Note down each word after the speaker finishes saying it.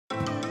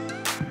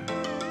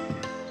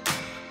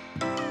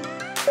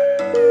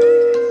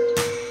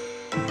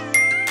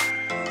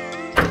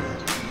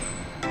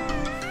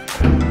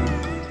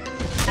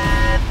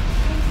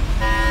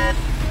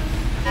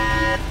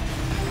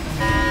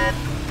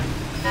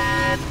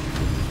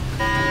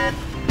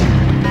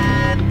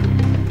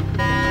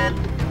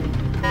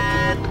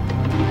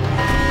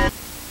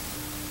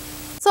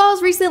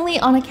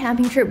recently on a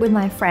camping trip with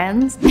my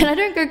friends, and I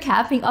don't go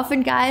camping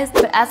often, guys,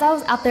 but as I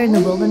was out there in the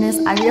wilderness,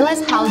 I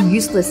realized how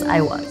useless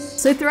I was.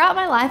 So throughout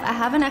my life, I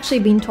haven't actually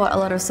been taught a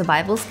lot of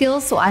survival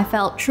skills, so I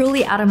felt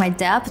truly out of my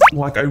depth.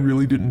 Like I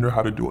really didn't know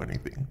how to do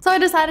anything. So I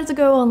decided to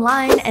go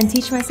online and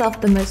teach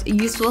myself the most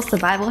useful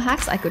survival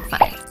hacks I could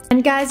find.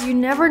 And guys, you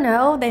never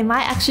know, they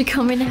might actually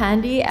come in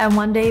handy and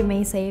one day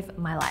may save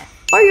my life.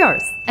 Or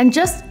yours. And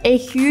just a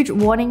huge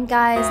warning,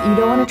 guys, you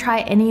don't want to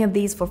try any of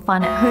these for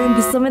fun at home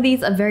because some of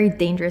these are very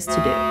dangerous to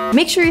do.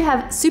 Make sure you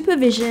have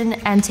supervision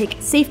and take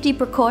safety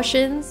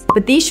precautions,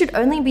 but these should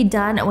only be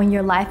done when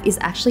your life is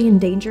actually in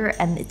danger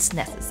and it's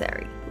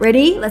necessary.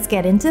 Ready? Let's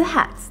get into the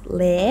hacks.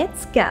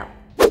 Let's go.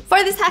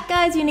 For this hack,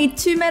 guys, you need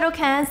 2 metal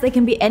cans. They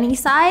can be any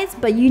size,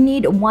 but you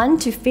need one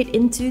to fit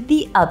into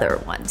the other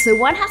one. So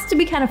one has to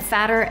be kind of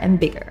fatter and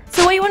bigger.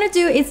 So what you want to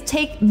do is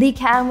take the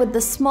can with the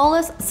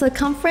smallest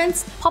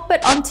circumference, pop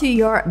it onto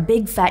your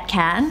big fat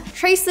can,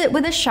 trace it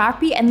with a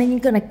Sharpie, and then you're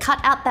going to cut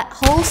out that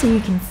hole so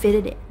you can fit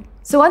it in.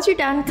 So once you're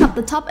done, cut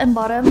the top and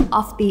bottom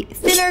off the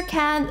thinner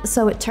can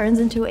so it turns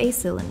into a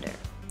cylinder.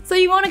 So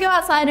you want to go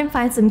outside and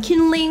find some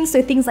kindling,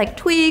 so things like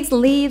twigs,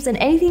 leaves, and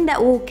anything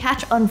that will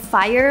catch on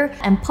fire,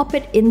 and pop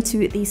it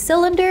into the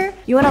cylinder.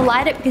 You want to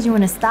light it because you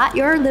want to start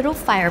your little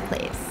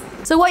fireplace.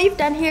 So what you've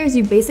done here is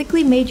you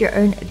basically made your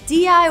own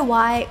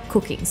DIY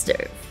cooking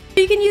stove.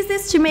 You can use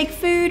this to make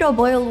food or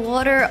boil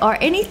water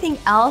or anything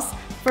else.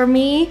 For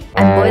me,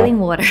 I'm boiling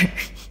water.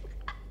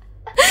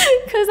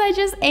 Because I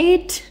just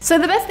ate. So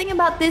the best thing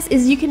about this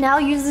is you can now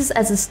use this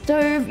as a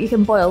stove. You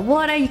can boil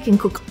water, you can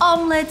cook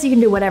omelets, you can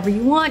do whatever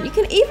you want. You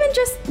can even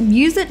just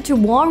use it to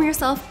warm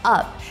yourself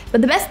up.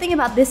 But the best thing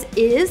about this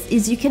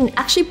is you can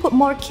actually put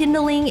more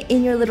kindling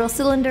in your little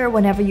cylinder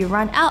whenever you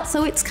run out,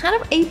 so it's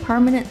kind of a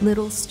permanent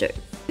little stove.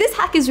 This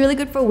hack is really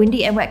good for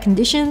windy and wet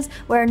conditions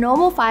where a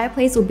normal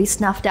fireplace will be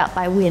snuffed out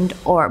by wind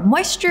or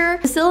moisture.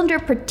 The cylinder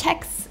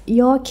protects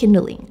your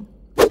kindling.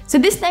 So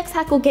this next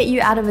hack will get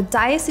you out of a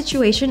dire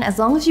situation as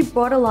long as you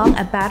brought along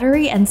a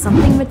battery and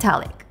something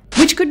metallic,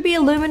 which could be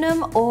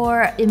aluminum,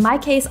 or in my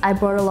case, I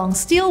brought along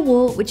steel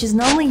wool, which is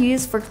normally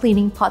used for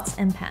cleaning pots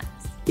and pans.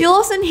 You'll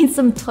also need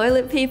some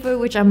toilet paper,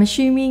 which I'm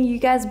assuming you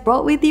guys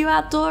brought with you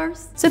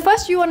outdoors. So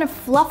first you want to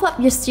fluff up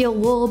your steel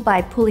wool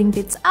by pulling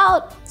bits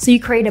out so you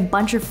create a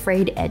bunch of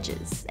frayed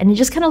edges and it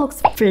just kind of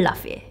looks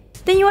fluffy.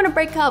 Then you want to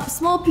break up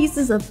small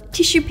pieces of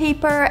tissue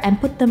paper and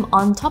put them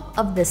on top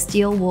of the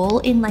steel wool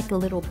in like a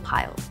little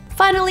pile.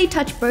 Finally,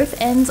 touch both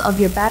ends of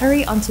your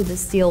battery onto the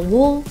steel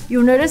wool.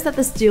 You'll notice that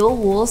the steel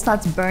wool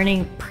starts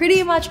burning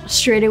pretty much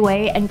straight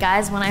away, and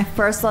guys, when I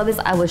first saw this,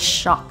 I was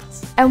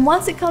shocked. And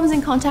once it comes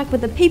in contact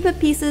with the paper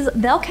pieces,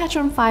 they'll catch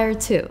on fire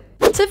too.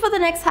 So for the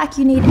next hack,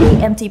 you need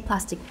an empty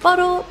plastic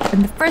bottle,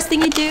 and the first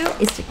thing you do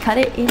is to cut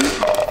it in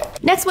half.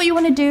 Next, what you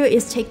want to do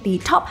is take the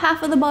top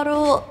half of the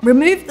bottle,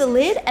 remove the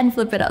lid, and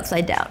flip it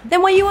upside down.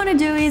 Then what you want to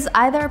do is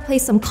either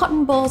place some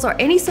cotton balls or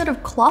any sort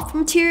of cloth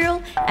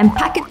material and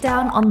pack it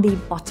down on the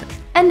bottom.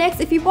 And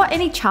next, if you bought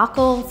any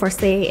charcoal for,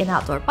 say, an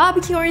outdoor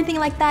barbecue or anything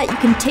like that, you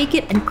can take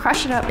it and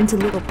crush it up into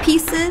little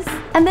pieces.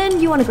 And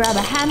then you want to grab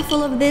a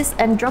handful of this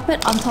and drop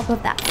it on top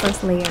of that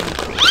first layer you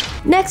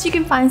created. Next, you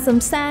can find some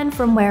sand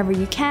from wherever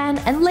you can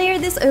and layer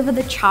this over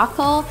the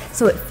charcoal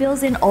so it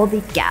fills in all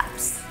the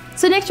gaps.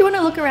 So next you want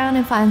to look around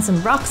and find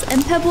some rocks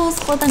and pebbles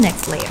for the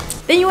next layer.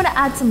 Then you want to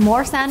add some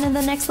more sand in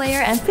the next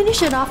layer and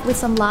finish it off with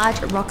some large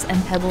rocks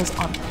and pebbles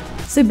on top.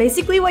 So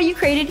basically what you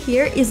created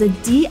here is a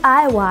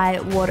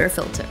DIY water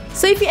filter.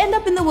 So if you end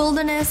up in the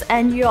wilderness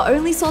and your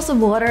only source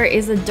of water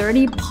is a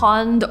dirty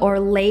pond or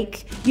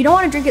lake, you don't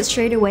want to drink it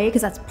straight away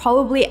because that's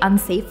probably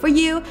unsafe for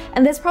you,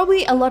 and there's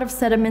probably a lot of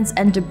sediments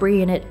and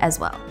debris in it as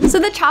well. So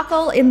the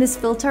charcoal in this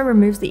filter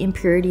removes the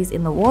impurities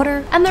in the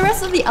water, and the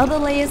rest of the other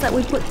layers that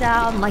we put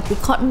down, like the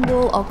cotton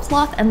wool or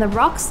cloth and the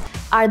rocks,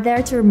 are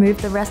there to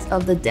remove the rest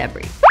of the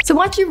debris. So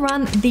once you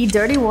run the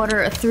dirty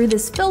water through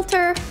this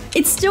filter,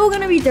 it's still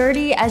going to be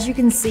dirty. As you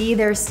can see,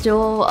 there's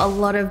still a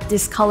lot of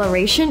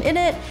discoloration in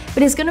it,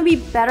 but it's going to be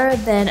better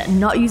than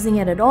not using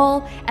it at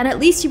all, and at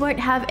least you won't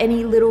have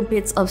any little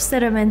bits of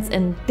sediments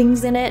and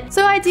things in it.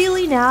 So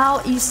ideally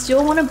now, you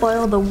still want to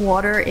boil the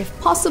water if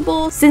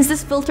possible, since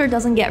this filter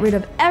doesn't get rid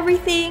of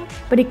everything,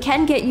 but it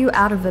can get you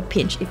out of a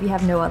pinch if you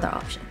have no other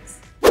options.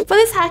 For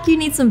this hack, you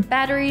need some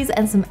batteries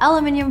and some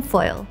aluminium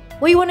foil.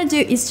 What you want to do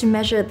is to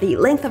measure the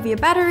length of your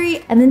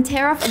battery and then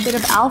tear off a bit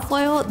of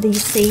alfoil the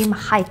same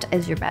height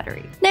as your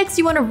battery. Next,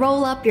 you want to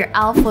roll up your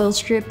alfoil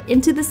strip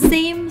into the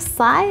same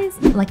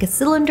size, like a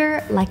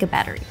cylinder, like a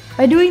battery.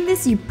 By doing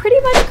this, you pretty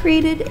much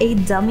created a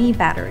dummy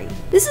battery.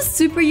 This is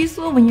super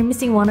useful when you're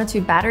missing 1 or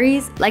 2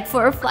 batteries, like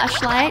for a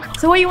flashlight.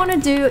 So what you want to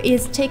do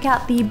is take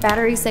out the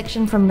battery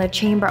section from the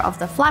chamber of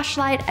the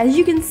flashlight. As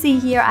you can see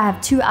here, I have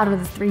 2 out of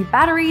the 3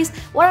 batteries.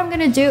 What I'm going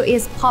to do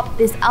is pop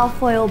this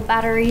alfoil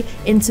battery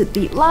into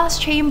the last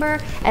chamber,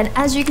 and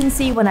as you can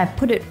see, when I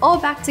put it all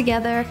back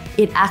together,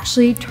 it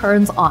actually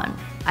turns on.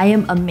 I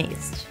am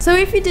amazed. So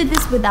if you did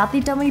this without the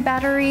dummy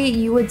battery,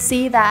 you would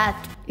see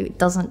that it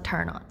doesn't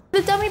turn on.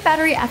 The dummy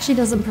battery actually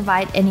doesn't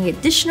provide any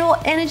additional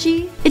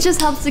energy, it just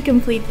helps to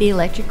complete the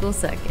electrical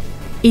circuit.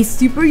 A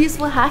super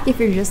useful hack if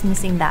you're just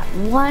missing that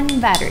one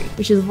battery,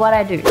 which is what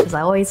I do because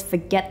I always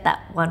forget that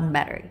one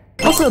battery.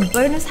 Also, a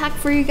bonus hack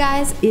for you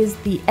guys is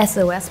the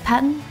SOS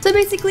pattern. So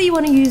basically you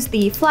want to use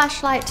the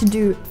flashlight to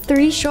do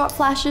 3 short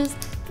flashes,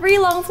 3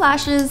 long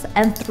flashes,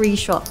 and 3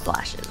 short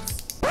flashes.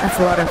 That's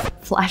a lot of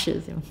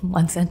flashes in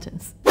one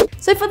sentence.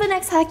 So for the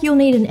next hack, you'll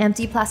need an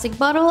empty plastic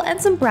bottle and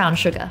some brown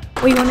sugar.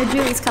 What you want to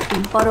do is cut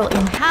the bottle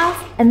in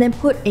half and then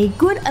put a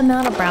good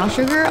amount of brown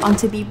sugar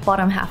onto the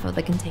bottom half of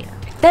the container.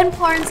 Then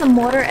pour in some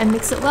water and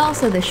mix it well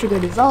so the sugar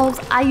dissolves.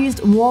 I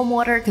used warm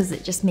water because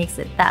it just makes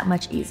it that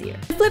much easier.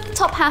 Flip the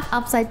top half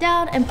upside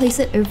down and place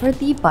it over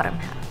the bottom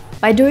half.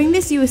 By doing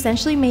this, you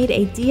essentially made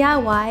a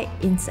DIY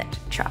insect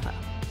trapper.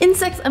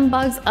 Insects and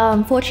bugs are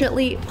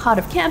unfortunately part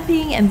of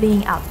camping and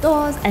being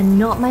outdoors and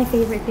not my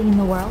favorite thing in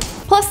the world.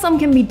 Plus, some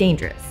can be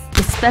dangerous,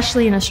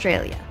 especially in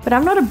Australia. But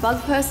I'm not a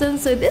bug person,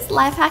 so this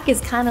life hack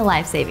is kind of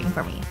life-saving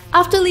for me.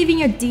 After leaving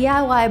your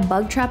DIY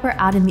bug trapper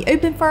out in the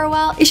open for a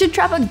while, it should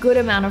trap a good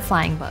amount of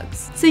flying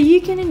bugs, so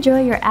you can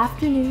enjoy your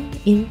afternoon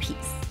in peace.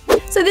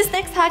 So this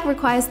next hack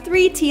requires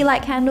 3 tea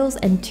light candles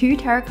and 2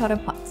 terracotta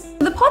pots.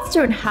 The pots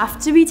don't have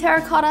to be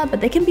terracotta,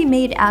 but they can be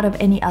made out of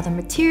any other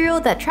material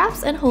that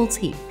traps and holds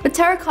heat. But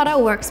terracotta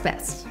works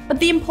best. But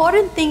the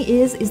important thing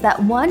is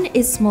that one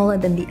is smaller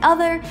than the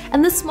other,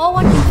 and the small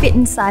one can fit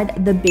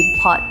inside the big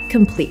pot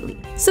completely.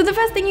 So the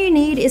first thing you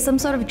need is some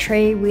sort of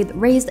tray with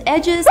raised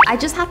edges. I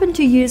just happen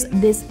to use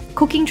this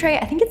cooking tray.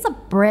 I think it's a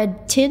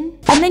bread tin.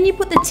 And then you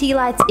put the tea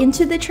lights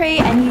into the tray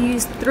and you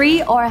use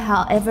 3 or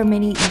however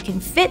many you can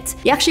fit.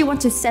 You actually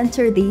want to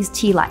center these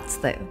tea lights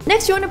though.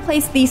 Next, you want to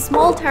place the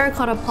small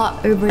terracotta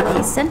pot over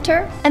the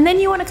center. And then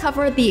you want to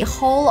cover the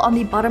hole on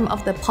the bottom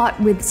of the pot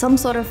with some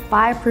sort of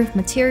fireproof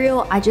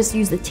material. I just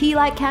use the tea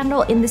light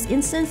candle in this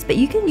instance, but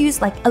you can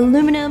use like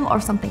aluminum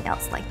or something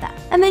else like that.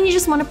 And then you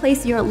just want to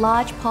place your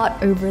large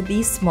pot over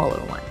the smaller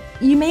one.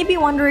 You may be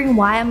wondering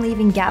why I'm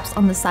leaving gaps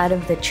on the side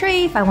of the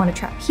tray if I want to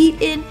trap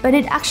heat in, but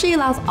it actually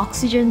allows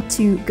oxygen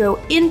to go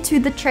into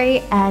the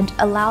tray and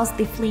allows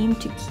the flame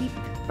to keep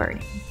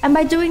burning. And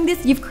by doing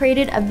this, you've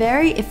created a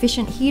very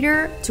efficient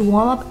heater to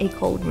warm up a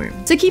cold room.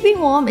 So keeping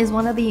warm is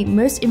one of the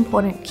most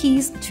important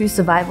keys to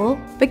survival,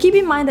 but keep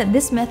in mind that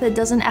this method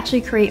doesn't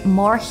actually create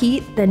more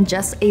heat than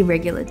just a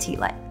regular tea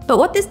light. But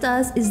what this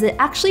does is it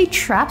actually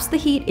traps the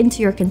heat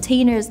into your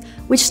containers,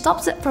 which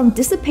stops it from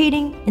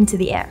dissipating into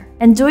the air.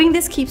 And doing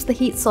this keeps the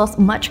heat source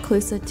much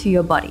closer to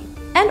your body,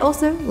 and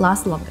also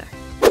lasts longer.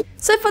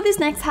 So for this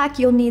next hack,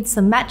 you'll need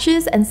some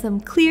matches and some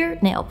clear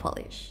nail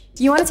polish.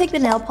 You want to take the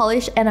nail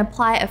polish and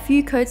apply a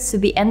few coats to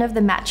the end of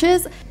the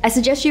matches. I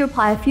suggest you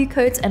apply a few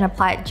coats and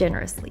apply it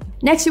generously.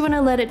 Next, you want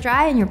to let it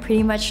dry and you're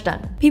pretty much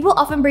done. People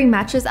often bring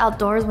matches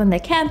outdoors when they're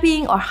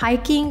camping or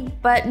hiking,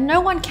 but no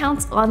one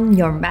counts on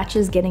your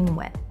matches getting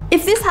wet.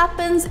 If this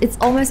happens, it's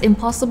almost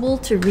impossible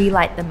to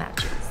relight the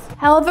matches.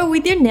 However,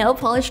 with your nail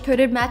polish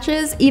coated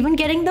matches, even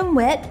getting them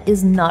wet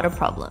is not a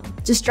problem.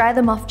 Just dry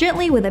them off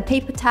gently with a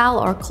paper towel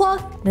or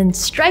cloth, then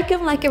strike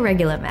them like a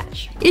regular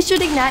match. It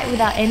should ignite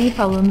without any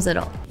problems at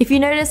all. If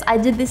you notice, I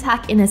did this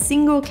hack in a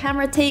single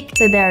camera take,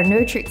 so there are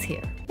no tricks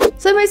here.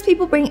 So most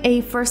people bring a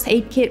first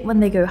aid kit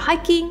when they go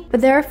hiking, but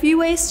there are a few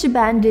ways to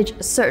bandage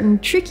certain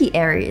tricky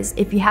areas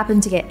if you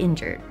happen to get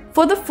injured.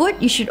 For the foot,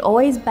 you should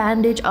always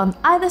bandage on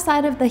either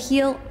side of the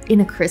heel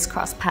in a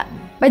crisscross pattern.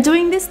 By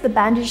doing this, the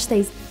bandage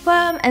stays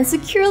firm and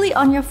securely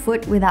on your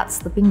foot without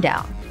slipping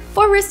down.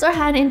 For wrist or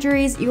hand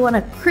injuries, you want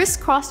to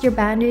crisscross your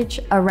bandage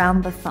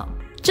around the thumb,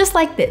 just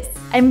like this.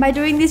 And by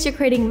doing this, you're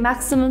creating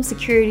maximum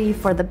security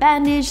for the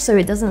bandage so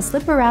it doesn't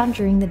slip around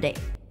during the day.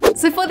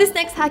 So for this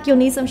next hack, you'll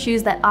need some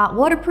shoes that aren't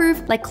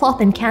waterproof, like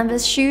cloth and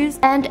canvas shoes,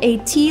 and a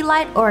tea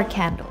light or a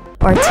candle,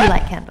 or a tea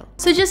light candle.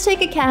 So just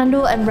take a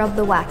candle and rub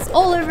the wax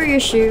all over your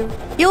shoe.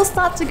 You'll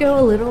start to go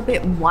a little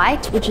bit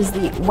white, which is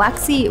the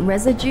waxy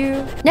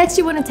residue. Next,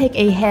 you want to take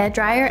a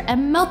hairdryer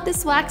and melt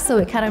this wax so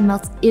it kind of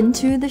melts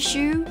into the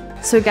shoe.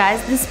 So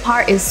guys, this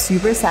part is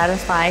super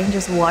satisfying.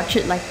 Just watch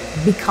it like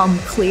become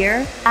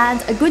clear. And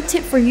a good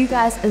tip for you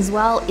guys as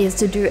well is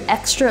to do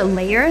extra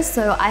layers.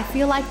 So I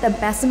feel like the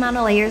best amount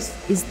of layers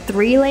is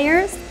 3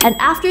 layers. And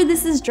after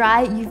this is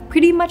dry, you've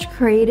pretty much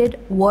created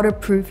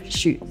waterproof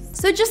shoes.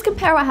 So just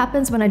compare what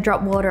happens when I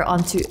drop water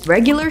onto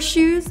regular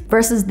shoes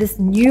versus this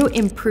new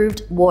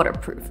improved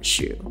waterproof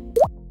shoe.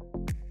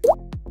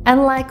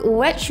 And like,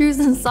 wet shoes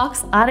and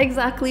socks aren't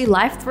exactly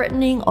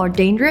life-threatening or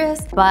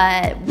dangerous,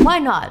 but why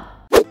not?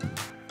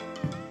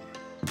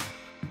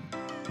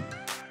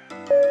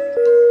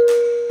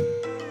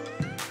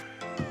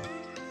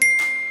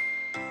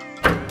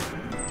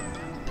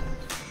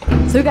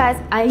 So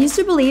guys, I used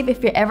to believe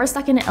if you're ever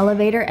stuck in an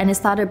elevator and it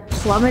started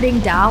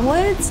plummeting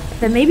downwards,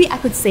 then maybe I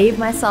could save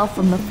myself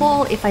from the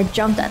fall if I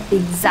jumped at the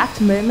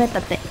exact moment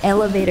that the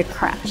elevator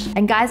crashed.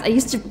 And guys, I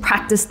used to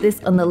practice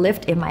this on the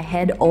lift in my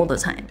head all the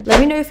time.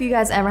 Let me know if you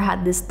guys ever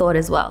had this thought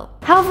as well.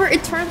 However,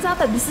 it turns out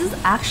that this is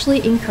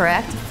actually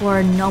incorrect for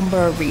a number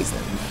of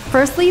reasons.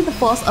 Firstly, the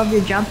force of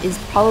your jump is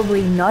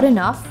probably not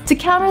enough to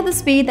counter the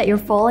speed that you're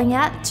falling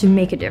at to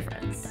make a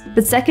difference.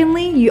 But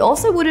secondly, you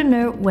also wouldn't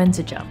know when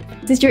to jump.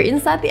 since you're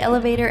inside the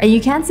elevator and you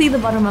can't see the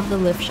bottom of the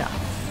lift shaft.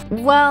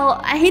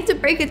 Well, I hate to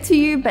break it to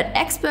you, but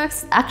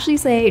experts actually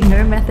say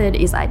no method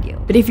is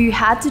ideal. But if you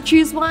had to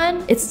choose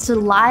one, it's to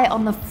lie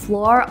on the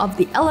floor of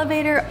the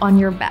elevator on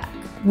your back,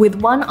 with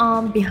one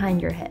arm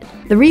behind your head.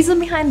 The reason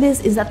behind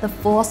this is that the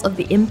force of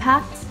the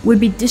impact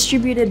would be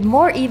distributed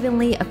more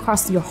evenly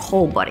across your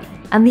whole body,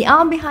 and the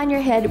arm behind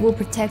your head will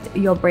protect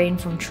your brain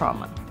from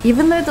trauma.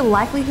 Even though the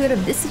likelihood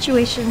of this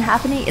situation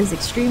happening is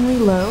extremely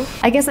low,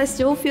 I guess I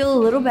still feel a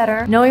little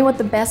better knowing what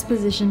the best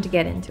position to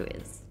get into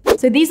is.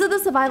 So these are the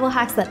survival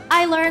hacks that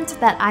I learned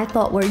that I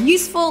thought were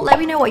useful. Let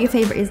me know what your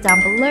favorite is down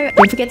below.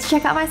 Don't forget to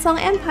check out my song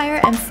Empire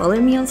and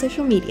follow me on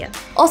social media.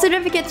 Also,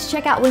 don't forget to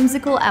check out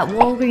Whimsical at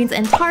Walgreens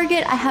and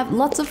Target. I have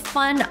lots of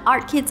fun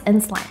art kits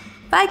and slime.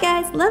 Bye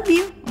guys, love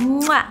you.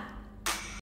 Mwah.